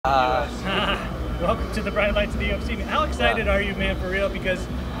Welcome to the bright lights of the UFC. How excited are you, man, for real? Because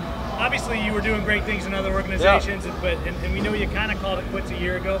obviously you were doing great things in other organizations, and we know you kind of called it quits a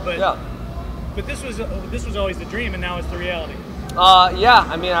year ago, but this was always the dream, and now it's the reality. Yeah,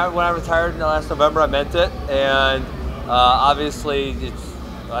 I mean, when I retired in last November, I meant it, and obviously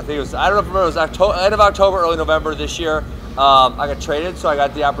I think it was, I don't know if I remember, it was end of October, early November this year. I got traded, so I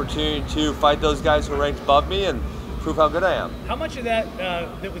got the opportunity to fight those guys who ranked above me and prove how good I am. How much of that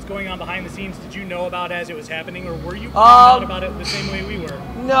that was going on behind the scenes did you know about as it was happening, or were you finding out about it the same way we were?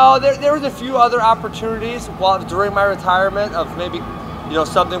 No, there was a few other opportunities during my retirement of maybe,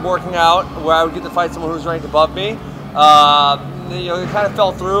 something working out where I would get to fight someone who's ranked above me. It kind of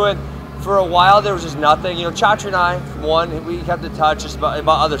fell through, and for a while there was just nothing. Chatri and I, we kept in touch just about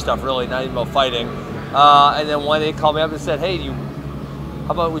other stuff, really, not even about fighting. And then one day they called me up and said, "Hey, how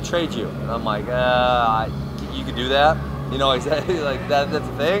about we trade you?" And I'm like, you could do that? Exactly, like that's the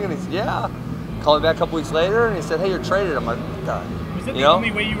thing? And he said, yeah. Called me back a couple weeks later, and he said, hey, you're traded. I'm like, God. Was that the only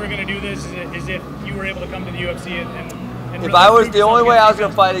way you were going to do this, is if you were able to come to the UFC and if I was, the only way I was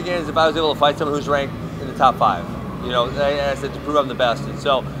going to fight again is if I was able to fight someone who's ranked in the top 5. I said to prove I'm the best. And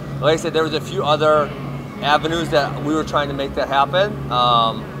so, like I said, there was a few other avenues that we were trying to make that happen,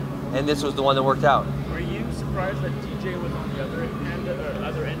 and this was the one that worked out. Were you surprised that DJ was on the other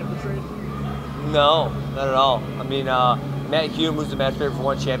end of the trade? No, not at all. I mean, Matt Hume, who's the matchmaker for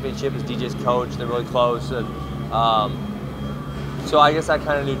one championship, is DJ's coach. They're really close. And, so I guess I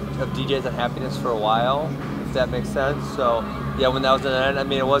kind of knew of DJ's unhappiness for a while, if that makes sense. So, yeah, when that was an end, I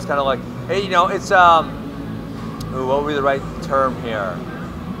mean, it was kind of like, hey, it's, what would be the right term here?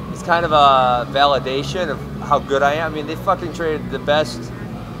 It's kind of a validation of how good I am. I mean, they fucking traded the best,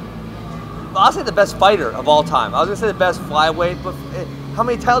 I'll say the best fighter of all time. I was going to say the best flyweight, but how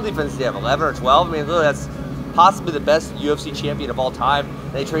many title defenses do they have? 11 or 12? I mean, literally, that's possibly the best UFC champion of all time.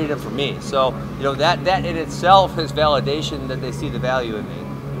 They traded him for me. So, that in itself is validation that they see the value in me.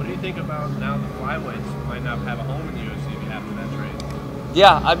 What do you think about now the flyweights might not have a home in the UFC after that trade?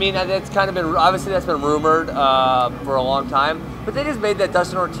 Yeah, I mean, that's kind of been, obviously that's been rumored for a long time. But they just made that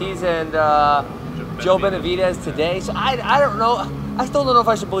Dustin Ortiz and Joe Benavidez today. So I don't know. I still don't know if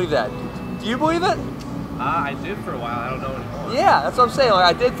I should believe that. Do you believe it? I did for a while. I don't know anymore. Yeah, that's what I'm saying.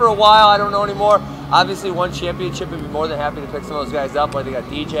 Like, I did for a while. I don't know anymore. Obviously, one championship would be more than happy to pick some of those guys up. Like they got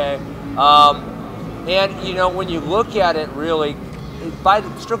DJ. And when you look at it, really,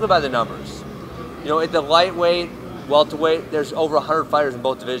 strictly by the numbers. At the lightweight, welterweight, there's over 100 fighters in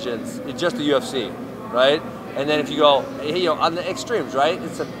both divisions. It's just the UFC, right? And then if you go, on the extremes, right?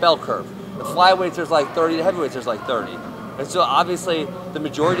 It's a bell curve. The flyweights, there's like 30. The heavyweights, there's like 30. And so obviously, the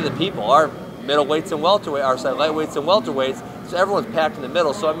majority of the people are middleweights and welterweights, lightweights and welterweights, so everyone's packed in the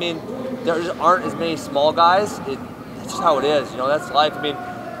middle. So I mean, there just aren't as many small guys. That's just how it is. That's life. I mean,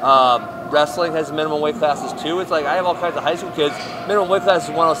 wrestling has minimum weight classes too. It's like I have all kinds of high school kids. Minimum weight class is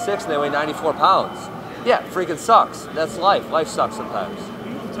 106, and they weigh 94 pounds. Yeah, freaking sucks. That's life. Life sucks sometimes.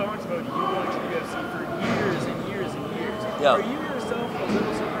 You've talked about you going to the UFC for years and years and years. Yeah. Are you yourself a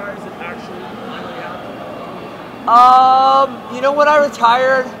little surprised it actually finally happened? When I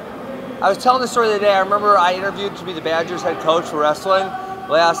retired, I was telling the story the other day. I remember I interviewed to be the Badgers head coach for wrestling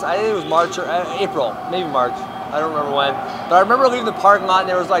I think it was March or April, maybe March. I don't remember when. But I remember leaving the parking lot and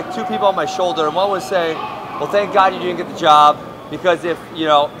there was like 2 people on my shoulder, and one was saying, well, thank God you didn't get the job, because if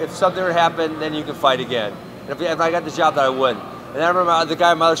something would happen, then you can fight again. And if I got the job, then I wouldn't. And I remember the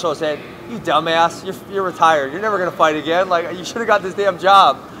guy on my other shoulder saying, you dumbass, you're retired. You're never going to fight again. Like, you should have got this damn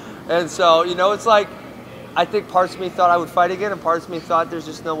job. And so, it's like, I think parts of me thought I would fight again, and parts of me thought there's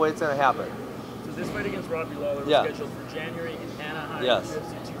just no way it's going to happen. So this fight against Robbie Lawler was scheduled for January in Anaheim, UFC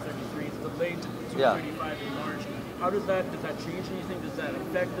 233. It's delayed to 235 in March. How does that change anything? Does that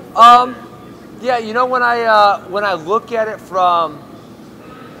affect the fight? Yeah, when I look at it from,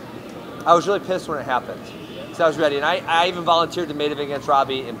 I was really pissed when it happened, because I was ready, and I even volunteered to main event against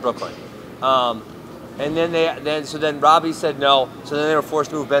Robbie in Brooklyn. And then Robbie said no, so then they were forced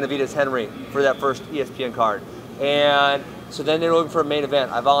to move Benavidez Henry for that first ESPN card. And so then they were looking for a main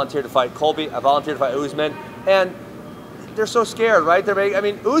event. I volunteered to fight Colby, I volunteered to fight Usman, and they're so scared, right?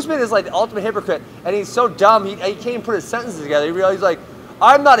 Usman is like the ultimate hypocrite, and he's so dumb, he can't even put his sentences together. He realized, like,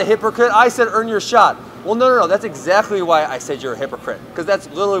 I'm not a hypocrite, I said earn your shot. Well, no, that's exactly why I said you're a hypocrite, because that's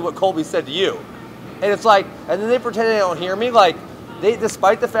literally what Colby said to you. And it's like, and then they pretend they don't hear me, like,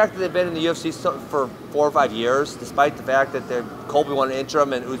 despite the fact that they've been in the UFC for 4 or 5 years, despite the fact that Colby won an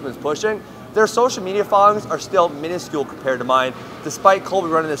interim and Usman's pushing, their social media followings are still minuscule compared to mine, despite Colby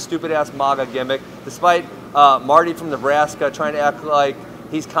running this stupid-ass MAGA gimmick, despite Marty from Nebraska trying to act like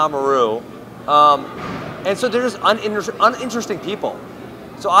he's Kamaru. And so they're just uninteresting people.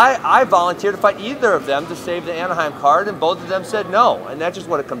 So I volunteered to fight either of them to save the Anaheim card, and both of them said no. And that's just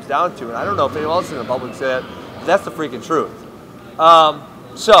what it comes down to. And I don't know if anyone else in the public said that, but that's the freaking truth.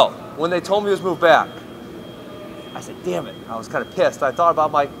 So when they told me he was moved back, I said, damn it. I was kind of pissed. I thought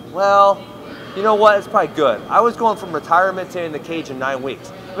about, well, you know what? It's probably good. I was going from retirement to in the cage in 9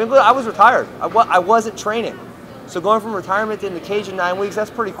 weeks. I mean, I was retired. I wasn't training. So going from retirement to in the cage in 9 weeks, that's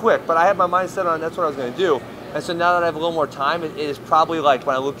pretty quick. But I had my mind set on that's what I was going to do. And so now that I have a little more time, it is probably like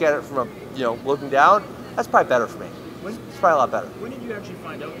when I look at it from looking down, that's probably better for me. It's probably a lot better. When did you actually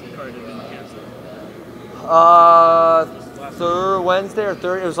find out the card had been canceled? Wednesday or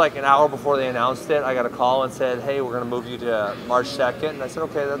Thursday. It was like an hour before they announced it. I got a call and said, hey, we're going to move you to March 2nd. And I said,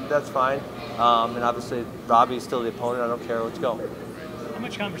 okay, that's fine. And obviously, Robbie's still the opponent. I don't care. Let's go. How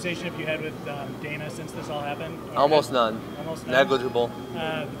much conversation have you had with Dana since this all happened? Almost none. Almost none? Negligible.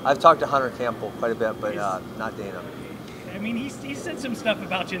 I've talked to Hunter Campbell quite a bit, but not Dana. I mean, he said some stuff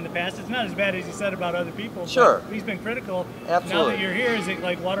about you in the past. It's not as bad as he said about other people. Sure. He's been critical. Absolutely. Now that you're here, is it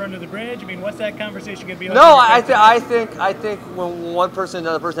like water under the bridge? I mean, what's that conversation going to be like? No, I think when one person and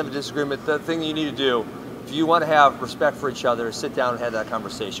another person have a disagreement, the thing you need to do, if you want to have respect for each other, is sit down and have that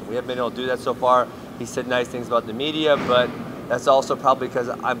conversation. We haven't been able to do that so far. He said nice things about the media, but that's also probably because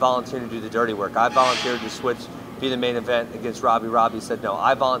I volunteered to do the dirty work. I volunteered to switch, be the main event against Robbie. Robbie said no.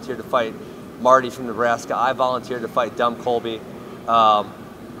 I volunteered to fight Marty from Nebraska. I volunteered to fight dumb Colby.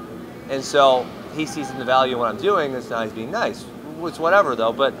 And so he sees in the value in what I'm doing. It's not he's being nice. It's whatever,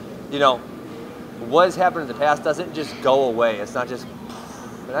 though. But, what has happened in the past doesn't just go away. It's not just...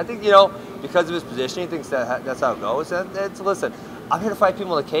 And I think, because of his position, he thinks that's how it goes. And listen, I'm here to fight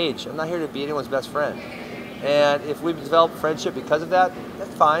people in the cage. I'm not here to be anyone's best friend. And if we've developed friendship because of that,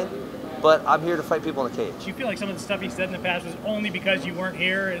 that's fine. But I'm here to fight people in the cage. Do you feel like some of the stuff he said in the past was only because you weren't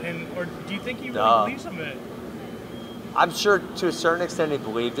here, or do you think he really believes some of it? I'm sure to a certain extent he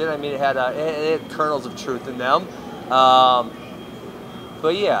believed it. I mean, it had kernels of truth in them.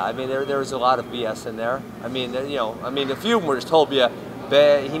 But yeah, I mean, there was a lot of BS in there. I mean, a few of them were just told me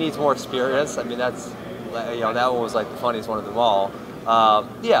he needs more experience. I mean, that one was like the funniest one of them all.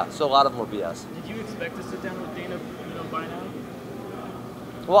 Yeah, so a lot of them were BS. Did you expect to sit down with Dana, by now?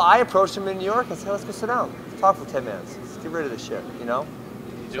 Well, I approached him in New York and said, let's go sit down. Let's talk for 10 minutes. Let's get rid of this shit, Did you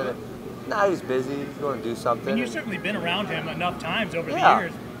do it? Nah, he was busy. He was going to do something. And you've certainly been around him enough times over the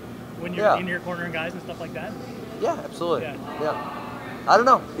years when you're in here cornering guys and stuff like that. Yeah, absolutely. Yeah. I don't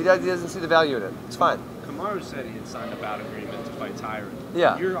know. He doesn't see the value in it. It's fine. Kamaru said he had signed a bout agreement to fight Tyron.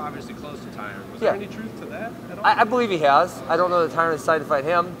 Yeah. You're obviously close to Tyron. Was there any truth to that at all? I believe he has. I don't know that Tyron decided to fight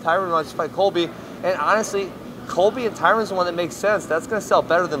him. Tyron wants to fight Colby. And honestly, Colby and Tyron's the one that makes sense. That's going to sell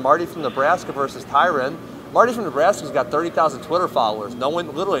better than Marty from Nebraska versus Tyron. Marty from Nebraska's got 30,000 Twitter followers.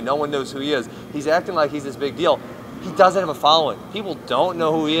 Literally no one knows who he is. He's acting like he's this big deal. He doesn't have a following. People don't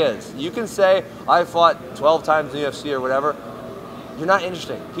know who he is. You can say, I fought 12 times in the UFC or whatever. You're not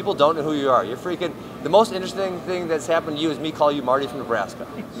interesting. People don't know who you are. You're freaking... The most interesting thing that's happened to you is me calling you Marty from Nebraska.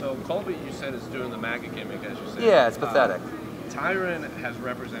 So Colby, you said, is doing the MAGA gimmick, as you said. Yeah, it's pathetic. Tyron has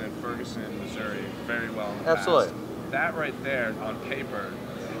represented Ferguson, Missouri very well in the Absolutely. past. That right there, on paper,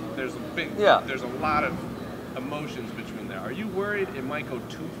 there's a lot of emotions between there. Are you worried it might go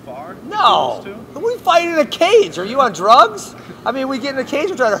too far? No. We fight in a cage. Are you on drugs? I mean, we get in a cage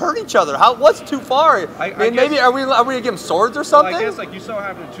and try to hurt each other. What's too far? Maybe are we gonna give him swords or something? Well, I guess like you saw what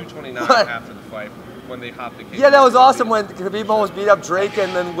happened at 229 after the fight when they hopped the cage. Yeah, that was awesome when Khabib almost beat up Drake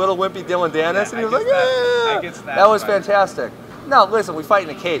and then little wimpy Dylan Dennis, and he was like, yeah. That was fantastic. No, listen, we fight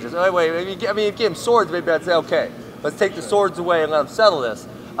in a cage. Wait, I mean, if you gave him swords, maybe I'd say, okay, let's take the swords away and let him settle this.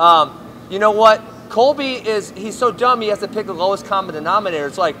 You know what? Colby he's so dumb he has to pick the lowest common denominator.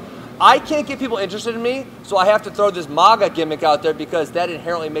 It's like, I can't get people interested in me, so I have to throw this MAGA gimmick out there because that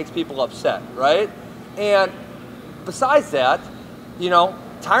inherently makes people upset, right? And besides that,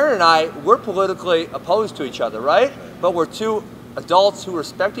 Tyron and I, we're politically opposed to each other, right? But we're two adults who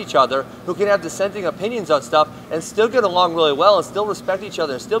respect each other, who can have dissenting opinions on stuff and still get along really well and still respect each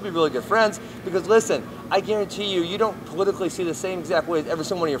other and still be really good friends. Because listen, I guarantee you don't politically see the same exact way as every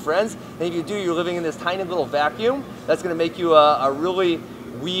single one of your friends. And if you do, you're living in this tiny little vacuum that's going to make you a really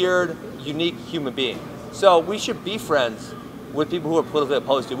weird, unique human being. So we should be friends with people who are politically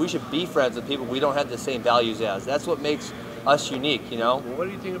opposed to. We should be friends with people we don't have the same values as. That's what makes us unique, Well, what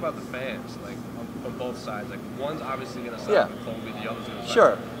do you think about the fans? Like, on both sides, like one's obviously going to side with Colby, the other's going to side.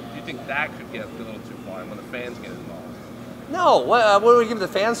 Sure. Do you think that could get a little too far when the fans get involved? No. What are we giving the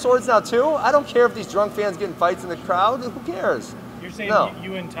fans swords now too? I don't care if these drunk fans get in fights in the crowd. Who cares? You're saying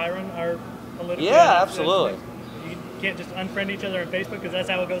you and Tyron are politically? Yeah, absolutely. You can't just unfriend each other on Facebook because that's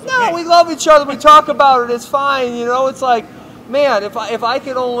how it goes. No, we love each other. We talk about it. It's fine. It's like, man, if I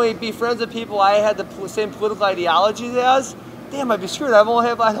could only be friends with people I had the same political ideology as, damn, I'd be screwed. I only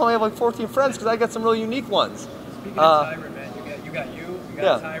have like 14 friends because I got some really unique ones. Speaking of Tyron, man, you got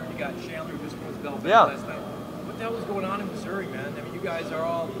Tyron, you got Chandler, who just won his belt last night. What the hell was going on in Missouri, man? I mean, you guys are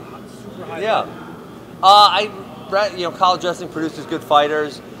all super high. Yeah. College wrestling produces good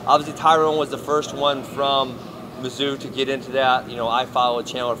fighters. Obviously, Tyrone was the first one from Mizzou to get into that. I followed,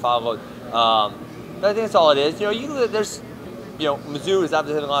 Chandler followed. But I think that's all it is. Mizzou is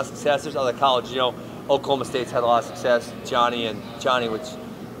obviously having a lot of success. There's other colleges. Oklahoma State's had a lot of success. Johnny, which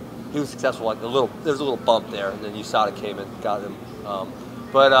he was successful. There was a little bump there, and then USADA came and got him.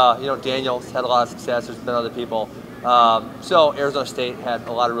 Daniel's had a lot of success. There's been other people. So Arizona State had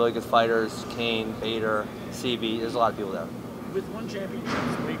a lot of really good fighters. Kane, Bader, CB. There's a lot of people there. With one championship,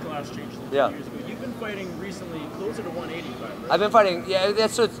 the weight class changed a few years ago. You've been fighting recently closer to 185, right? I've been fighting.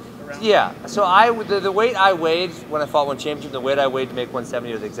 So the weight I weighed when I fought one championship, the weight I weighed to make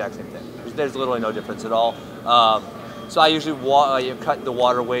 170 are the exact same thing. There's literally no difference at all. So I usually cut the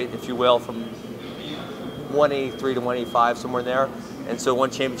water weight, if you will, from 183 to 185, somewhere in there. And so one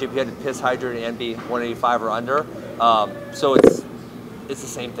championship, you had to piss hydrate and be 185 or under. So it's the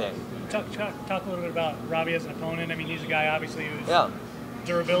same thing. Talk a little bit about Robbie as an opponent. I mean, he's a guy obviously whose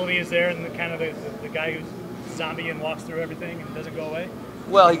durability is there, and the guy who's zombie and walks through everything and doesn't go away.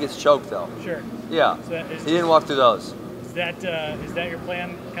 Well, he gets choked though. Sure. Yeah. So he didn't walk through those. Is that your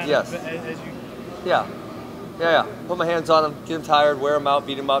plan? Yes. As you. Yeah. Put my hands on him, get him tired, wear him out,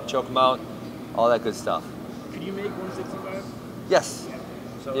 beat him up, choke him out, all that good stuff. Could you make 165? Yes.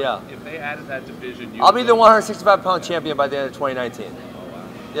 So if they added that division, I'll be the 165-pound champion by the end of 2019. Oh, wow.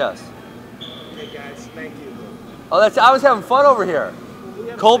 Yes. Okay, guys, thank you. I was having fun over here.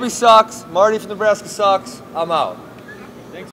 Colby sucks. Marty from Nebraska sucks. I'm out.